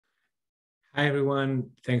Hi, everyone.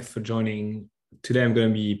 Thanks for joining. Today, I'm going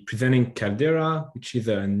to be presenting CALDERA, which is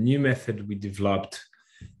a new method we developed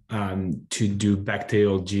to do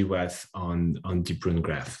bacterial GWAS on deep Bruijn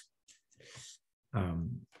graph.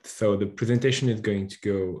 So the presentation is going to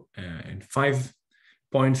go in 5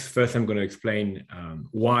 points. First, I'm going to explain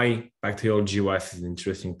why bacterial GWAS is an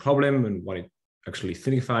interesting problem and what it actually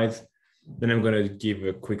signifies. Then I'm going to give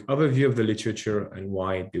a quick overview of the literature and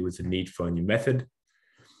why there was a need for a new method.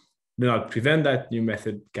 Then I'll present that new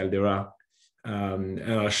method, CALDERA, and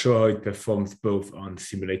I'll show how it performs both on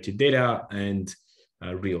simulated data and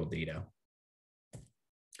real data.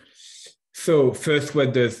 So first,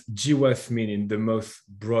 what does GWAS mean in the most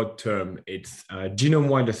broad term? It's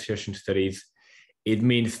genome-wide association studies. It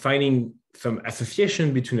means finding some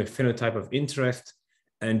association between a phenotype of interest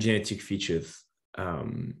and genetic features.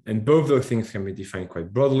 And both those things can be defined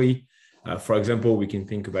quite broadly. For example, we can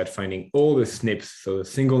think about finding all the SNPs, so the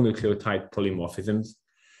single nucleotide polymorphisms,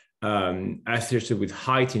 associated with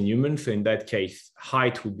height in humans. So in that case,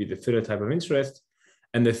 height would be the phenotype of interest,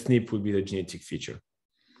 and the SNP would be the genetic feature.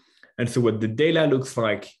 And so what the data looks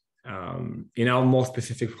like in our more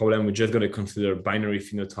specific problem, we're just going to consider binary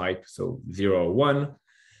phenotype, so 0 or 1,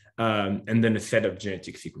 and then a set of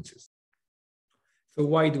genetic sequences. So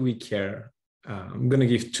why do we care? I'm going to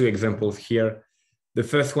give 2 examples here. The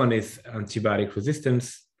first one is antibiotic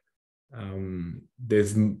resistance.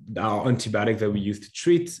 There's our antibiotics that we use to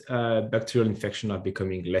treat bacterial infection are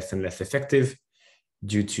becoming less and less effective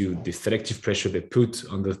due to the selective pressure they put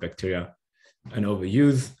on those bacteria and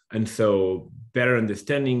overuse. And so better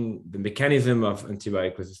understanding the mechanism of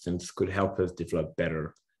antibiotic resistance could help us develop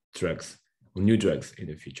better drugs or new drugs in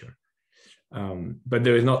the future. But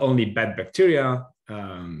there is not only bad bacteria,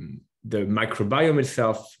 the microbiome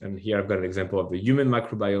itself, and here I've got an example of the human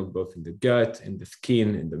microbiome, both in the gut, in the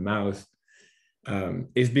skin, in the mouth,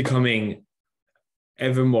 is becoming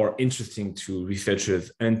ever more interesting to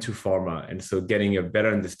researchers and to pharma. And so getting a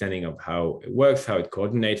better understanding of how it works, how it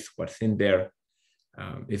coordinates, what's in there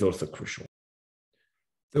is also crucial.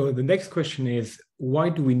 So the next question is, why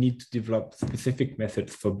do we need to develop specific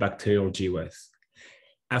methods for bacterial GWAS?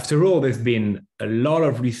 After all, there's been a lot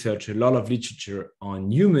of research, a lot of literature on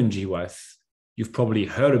human GWAS. You've probably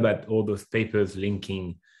heard about all those papers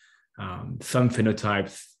linking some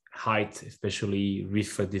phenotypes, height, especially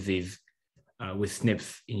risk for disease with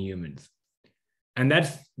SNPs in humans. And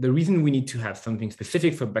that's the reason we need to have something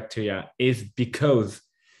specific for bacteria is because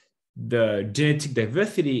the genetic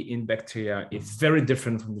diversity in bacteria is very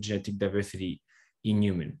different from the genetic diversity in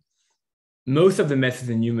humans. Most of the methods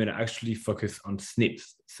in human actually focus on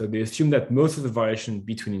SNPs. So they assume that most of the variation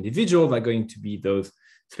between individuals are going to be those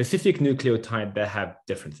specific nucleotides that have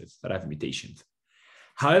differences, that have mutations.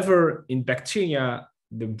 However, in bacteria,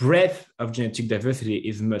 the breadth of genetic diversity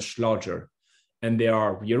is much larger. And there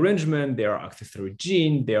are rearrangement, there are accessory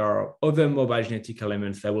genes, there are other mobile genetic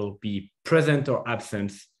elements that will be present or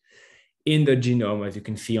absent in the genome, as you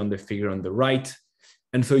can see on the figure on the right.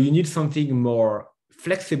 And so you need something more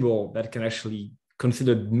flexible that can actually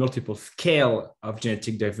consider multiple scale of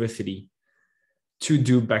genetic diversity to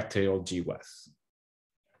do bacterial GWAS.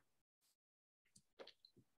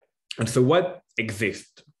 And so what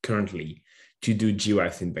exists currently to do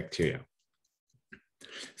GWAS in bacteria?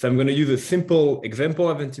 So I'm going to use a simple example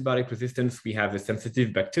of antibiotic resistance. We have a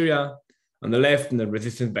sensitive bacteria on the left and the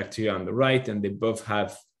resistant bacteria on the right, and they both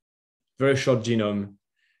have very short genome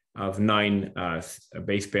of 9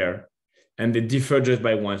 base pair. And they differ just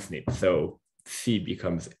by 1 SNP. So C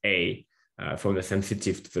becomes A from the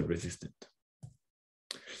sensitive to the resistant.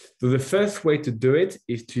 So the first way to do it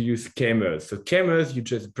is to use k-mers. So k-mers, you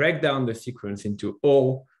just break down the sequence into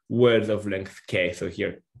all words of length K. So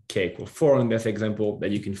here, K equals 4 in this example that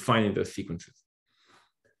you can find in those sequences.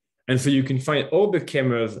 And so you can find all the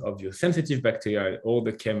k-mers of your sensitive bacteria and all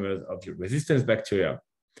the k-mers of your resistance bacteria.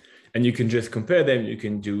 And you can just compare them. You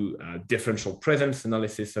can do differential presence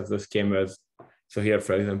analysis of those k-mers. So here,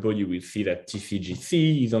 for example, you will see that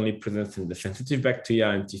TCGC is only present in the sensitive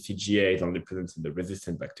bacteria and TCGA is only present in the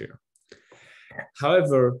resistant bacteria.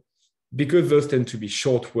 However, because those tend to be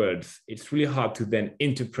short words, it's really hard to then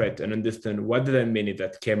interpret and understand what does that mean if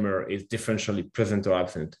that k-mer is differentially present or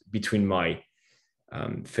absent between my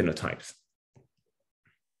phenotypes.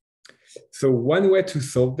 So one way to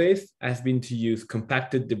solve this has been to use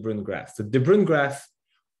compacted de Bruijn graphs. So de Bruijn graphs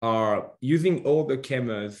are using all the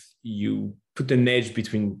k-mers. You put an edge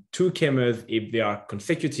between 2 k-mers if they are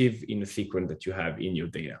consecutive in a sequence that you have in your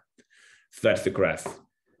data. So that's the graph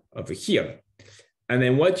over here. And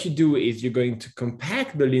then what you do is you're going to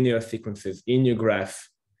compact the linear sequences in your graph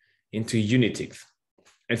into unitics.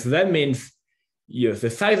 And so that means the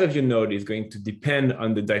size of your node is going to depend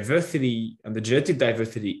on the diversity, on the genetic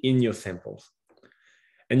diversity in your samples.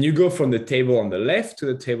 And you go from the table on the left to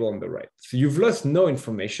the table on the right. So you've lost no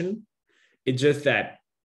information. It's just that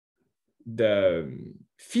the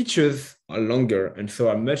features are longer and so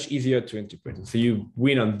are much easier to interpret. So you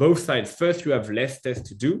win on both sides. First, you have less tests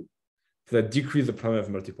to do, so that decrease the problem of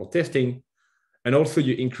multiple testing. And also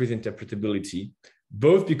you increase interpretability,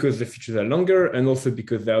 both because the features are longer and also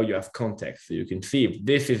because now you have context. So you can see if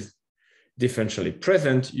this is differentially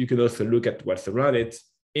present, you can also look at what's around it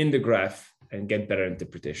in the graph and get better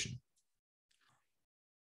interpretation.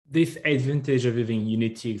 This advantage of using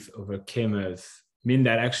UniTigs over k-mers mean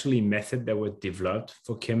that actually methods that were developed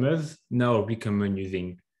for k-mers now recommend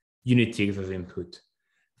using UniTigs as input.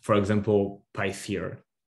 For example, PySeer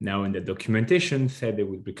now in the documentation said they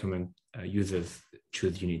would recommend users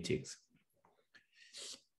choose UniTigs.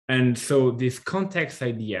 And so this context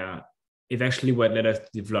idea is actually what led us to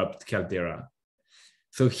develop CALDERA.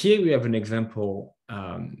 So here we have an example.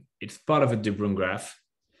 It's part of a de Bruijn graph.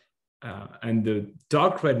 And the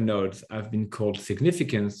dark red nodes have been called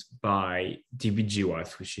significance by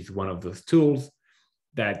GWAS, which is one of those tools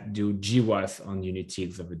that do GWAS on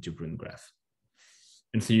UniTigs of a de Bruijn graph.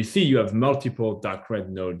 And so you see you have multiple dark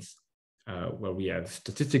red nodes where we have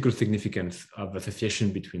statistical significance of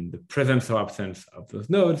association between the presence or absence of those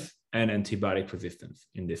nodes and antibiotic resistance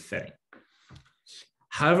in this setting.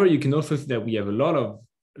 However, you can also see that we have a lot of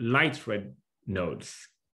light red nodes.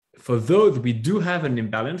 For those, we do have an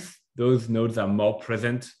imbalance. Those nodes are more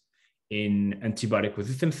present in antibiotic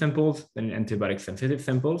resistant samples than in antibiotic sensitive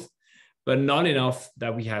samples, but not enough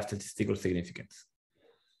that we have statistical significance.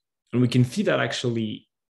 And we can see that actually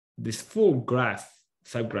this full graph,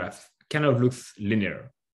 subgraph, kind of looks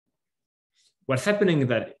linear. What's happening is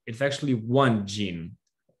that it's actually one gene.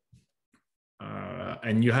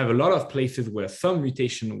 And you have a lot of places where some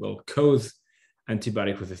mutation will cause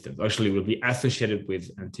antibiotic resistance, actually will be associated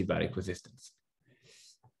with antibiotic resistance.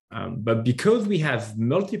 But because we have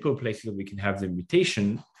multiple places we can have the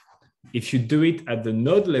mutation, if you do it at the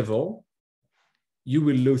node level, you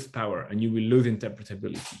will lose power and you will lose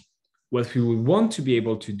interpretability. What we would want to be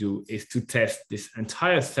able to do is to test this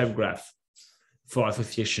entire subgraph for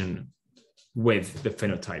association with the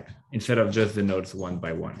phenotype instead of just the nodes one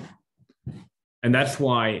by one. And that's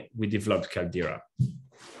why we developed CALDERA.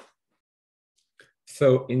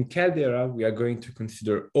 So in CALDERA, we are going to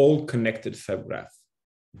consider all connected subgraphs.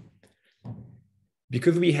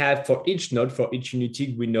 Because we have for each node, for each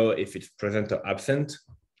UniTig, we know if it's present or absent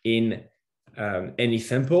in any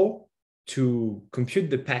sample. To compute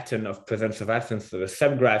the pattern of presence or absence of a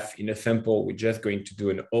subgraph in a sample, we're just going to do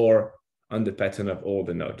an OR on the pattern of all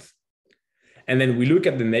the nodes. And then we look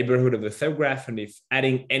at the neighborhood of the subgraph, and if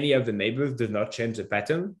adding any of the neighbors does not change the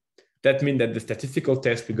pattern, that means that the statistical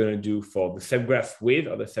test we're going to do for the subgraph with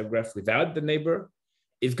or the subgraph without the neighbor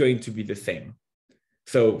is going to be the same.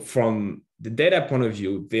 So from the data point of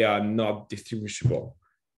view, they are not distinguishable.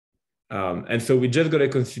 And so we just got to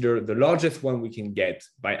consider the largest one we can get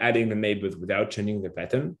by adding the neighbors without changing the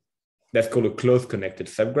pattern. That's called a close connected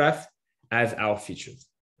subgraph as our features.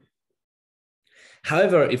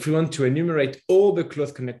 However, if we want to enumerate all the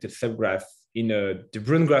close connected subgraphs in a de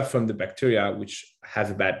Bruijn graph from the bacteria, which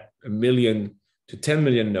has about 1 million to 10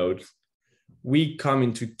 million nodes, we come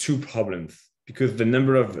into two problems because the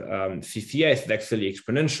number of CCS is actually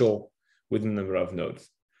exponential with the number of nodes.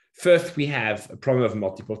 First, we have a problem of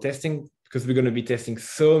multiple testing because we're going to be testing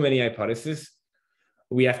so many hypotheses.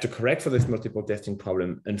 We have to correct for this multiple testing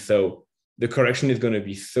problem. And so the correction is going to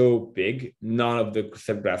be so big, none of the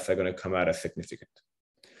subgraphs are going to come out as significant.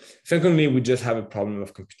 Secondly, we just have a problem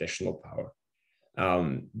of computational power.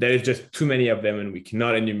 There is just too many of them and we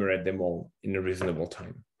cannot enumerate them all in a reasonable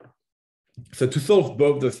time. So to solve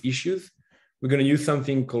both those issues, we're going to use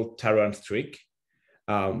something called Tarrant's trick,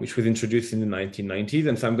 which was introduced in the 1990s.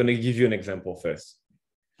 And so I'm going to give you an example first.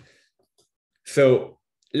 So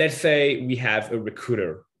let's say we have a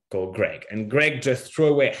recruiter called Greg, and Greg just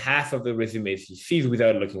throws away half of the resumes he sees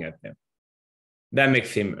without looking at them. That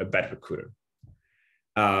makes him a bad recruiter.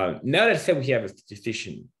 Now let's say we have a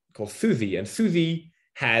statistician called Susie, and Susie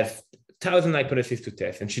has 1,000 hypotheses to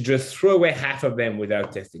test, and she just throws away half of them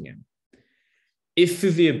without testing them. Is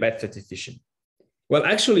Susie a bad statistician? Well,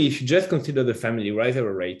 actually, if you just consider the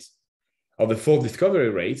familiarizer rate or the false discovery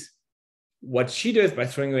rate, what she does by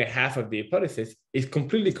throwing away half of the hypothesis is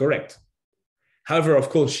completely correct. However, of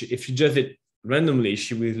course, if she does it randomly,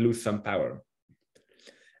 she will lose some power.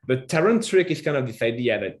 But Tarrant's trick is kind of this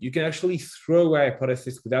idea that you can actually throw away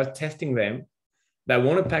hypotheses without testing them that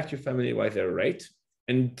won't impact your familiarizer rate.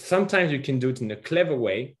 And sometimes you can do it in a clever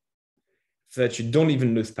way. so that you don't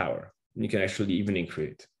even lose power. You can actually even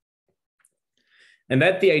increase it. And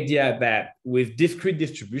that's the idea that with discrete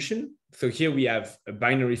distribution, so here we have a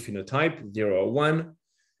binary phenotype, 0 or 1,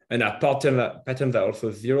 and our patterns are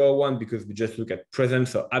also 0 or 1 because we just look at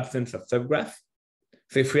presence or absence of subgraphs.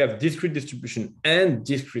 So if we have discrete distribution and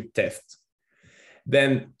discrete tests,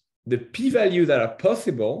 then the p-values that are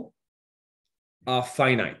possible are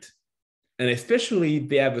finite. And especially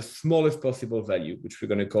they have the smallest possible value, which we're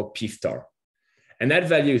going to call p star. And that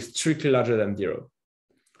value is strictly larger than 0.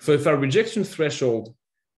 So if our rejection threshold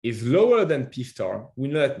is lower than p star, we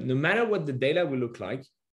know that no matter what the data will look like,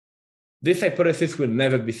 this hypothesis will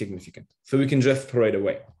never be significant. So we can just throw it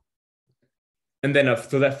away. And then,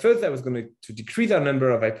 so that first, I was going to decrease our number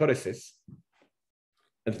of hypotheses.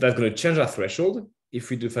 And that's going to change our threshold if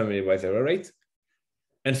we do family-wise error rate.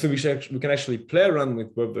 And so we can actually play around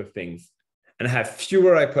with both those things and have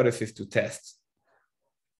fewer hypotheses to test.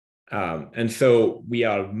 And so we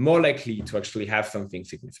are more likely to actually have something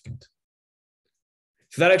significant.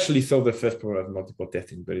 So that actually solves the first problem of multiple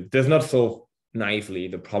testing, but it does not solve naively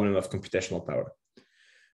the problem of computational power.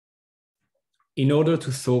 In order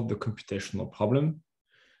to solve the computational problem,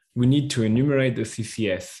 we need to enumerate the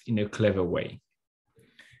CCS in a clever way.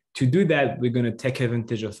 To do that, we're going to take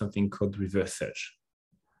advantage of something called reverse search.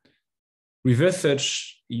 Reverse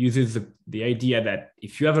search uses the idea that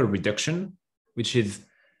if you have a reduction, which is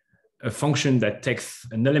a function that takes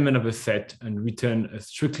an element of a set and return a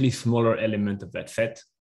strictly smaller element of that set,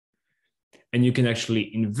 and you can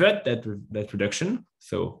actually invert that reduction,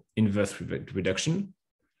 so inverse reduction,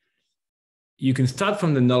 you can start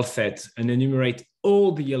from the null set and enumerate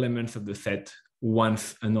all the elements of the set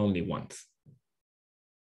once and only once.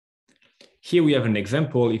 Here we have an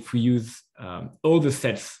example. If we use all the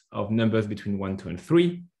sets of numbers between 1, 2, and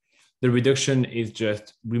 3, the reduction is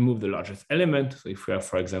just remove the largest element. So if we have,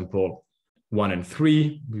 for example, 1 and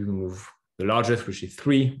 3, we remove the largest, which is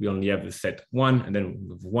 3. We only have the set 1, and then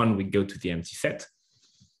with 1, we go to the empty set.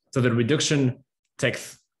 So the reduction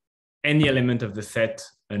takes any element of the set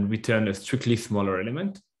and return a strictly smaller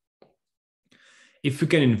element. If we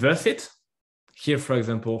can inverse it, here, for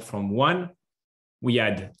example, from 1, we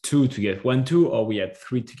add 2 to get 1, 2, or we add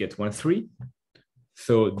 3 to get 1, 3.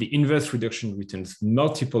 So the inverse reduction returns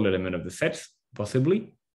multiple elements of the set,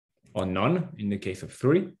 possibly, or none in the case of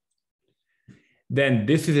 3. Then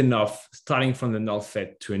this is enough, starting from the null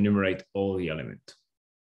set, to enumerate all the elements.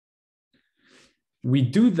 We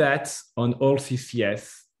do that on all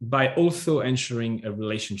CCS by also ensuring a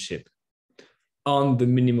relationship on the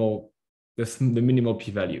minimal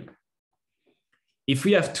p-value. If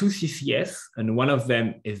we have two CCS and one of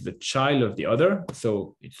them is the child of the other,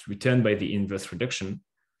 so it's returned by the inverse reduction,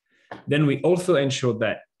 then we also ensure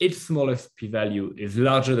that its smallest p-value is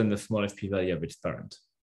larger than the smallest p-value of its parent.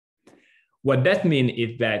 What that means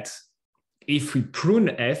is that if we prune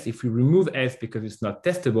S, if we remove S because it's not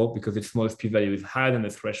testable, because its smallest p-value is higher than the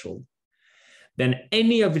threshold, then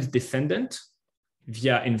any of its descendants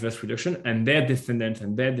via inverse reduction and their descendants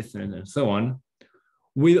and so on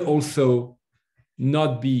will also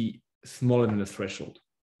not be smaller than the threshold.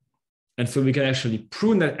 And so we can actually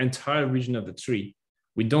prune that entire region of the tree.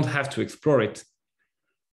 We don't have to explore it.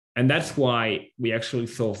 And that's why we actually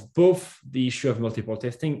solve both the issue of multiple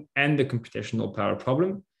testing and the computational power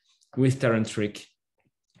problem with Tarrant trick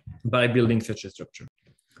by building such a structure.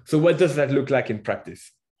 So what does that look like in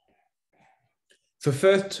practice? So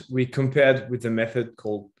first, we compared with a method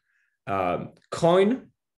called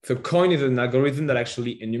COIN. So COIN is an algorithm that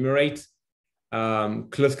actually enumerates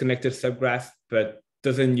close connected subgraphs, but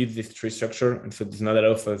doesn't use this tree structure, and so does not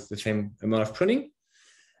allow for the same amount of pruning.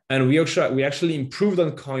 And we actually improved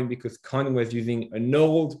on COIN because COIN was using an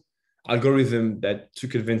old algorithm that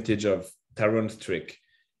took advantage of Tarrant's trick.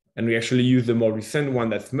 And we actually used the more recent one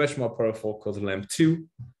that's much more powerful called LAMP2.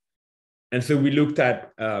 And so we looked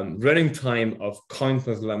at running time of COIN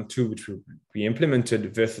plus LAMP2, which we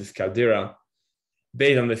implemented versus CALDERA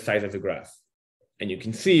based on the size of the graph. And you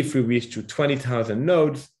can see if we reach to 20,000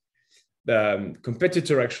 nodes, the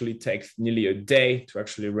competitor actually takes nearly a day to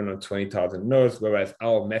actually run on 20,000 nodes, whereas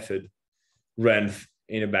our method runs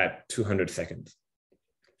in about 200 seconds.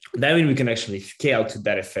 That means we can actually scale to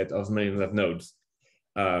data set of millions of nodes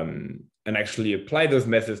and actually apply those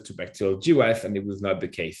methods to bacterial GWAS, and it was not the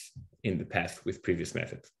case in the past with previous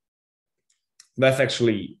methods. That's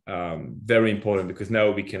actually very important because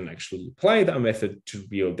now we can actually apply that method to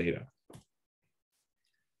real data.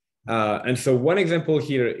 And so one example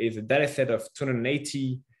here is a data set of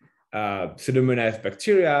 280 Pseudomonas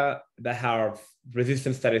bacteria that have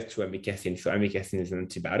resistant status to amikacin. So amikacin is an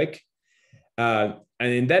antibiotic. And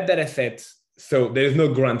in that data set, So there's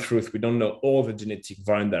no ground truth. We don't know all the genetic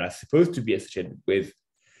variants that are supposed to be associated with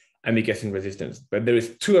amic acid resistance, but there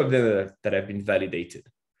is 2 of them that have been validated.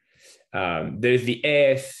 There is the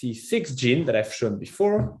ASC6 gene that I've shown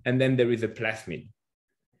before, and then there is a plasmid.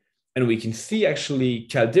 And we can see actually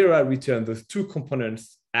CALDERA return those 2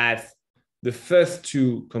 components as the first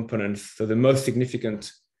 2 components, so the most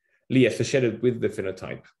significantly associated with the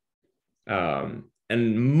phenotype.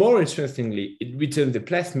 And more interestingly, it returns the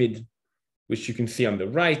plasmid, which you can see on the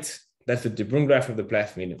right. That's the de Bruijn graph of the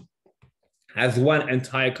plasmid, as one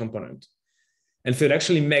entire component. And so it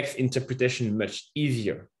actually makes interpretation much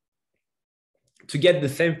easier. To get the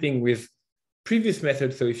same thing with previous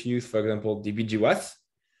methods, so if you use, for example, GWAS,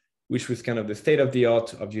 which was kind of the state of the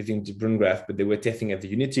art of using de Bruijn graph, but they were testing at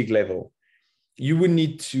the unitic level, you would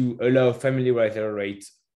need to allow a family-wise error rate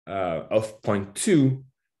of 0.2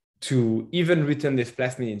 to even return this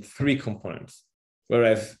plasmid in 3 components.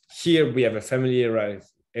 Whereas here we have a family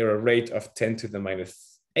error rate of 10 to the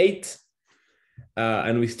minus 8,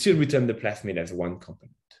 and we still return the plasmid as 1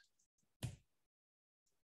 component.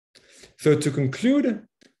 So to conclude,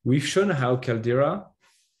 we've shown how CALDERA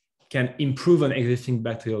can improve on existing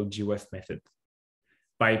bacterial GWAS methods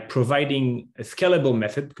by providing a scalable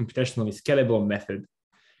method, computationally scalable method,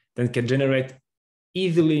 that can generate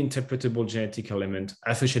easily interpretable genetic element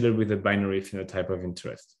associated with a binary phenotype of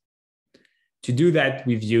interest. To do that,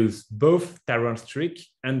 we've used both Tyrone streak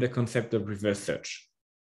and the concept of reverse search.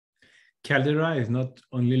 CALDERA is not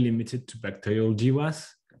only limited to bacterial GWAS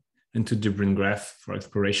and to de Bruijn graph for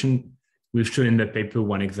exploration. We've shown in the paper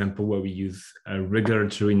one example where we use a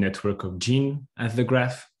regulatory network of gene as the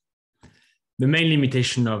graph. The main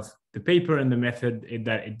limitation of the paper and the method is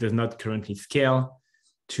that it does not currently scale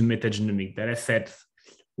to metagenomic data sets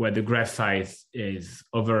where the graph size is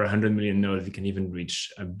over 100 million nodes. It can even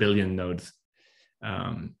reach 1 billion nodes.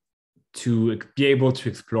 To be able to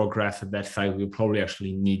explore graphs at that size, we'll probably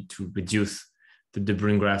actually need to reduce the de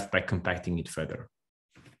Bruijn graph by compacting it further.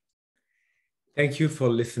 Thank you for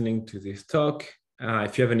listening to this talk.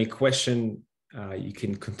 If you have any question, you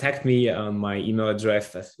can contact me on my email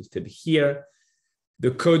address that's listed here.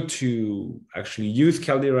 The code to actually use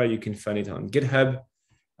CALDERA, you can find it on GitHub.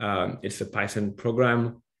 It's a Python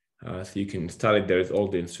program, so you can install it. There's all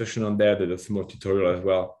the instruction on there. There's a small tutorial as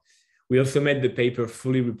well. We also made the paper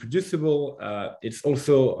fully reproducible. It's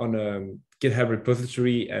also on a GitHub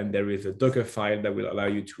repository, and there is a Docker file that will allow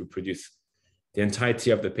you to reproduce the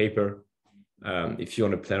entirety of the paper if you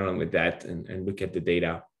want to play around with that and look at the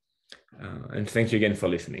data. And thank you again for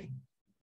listening.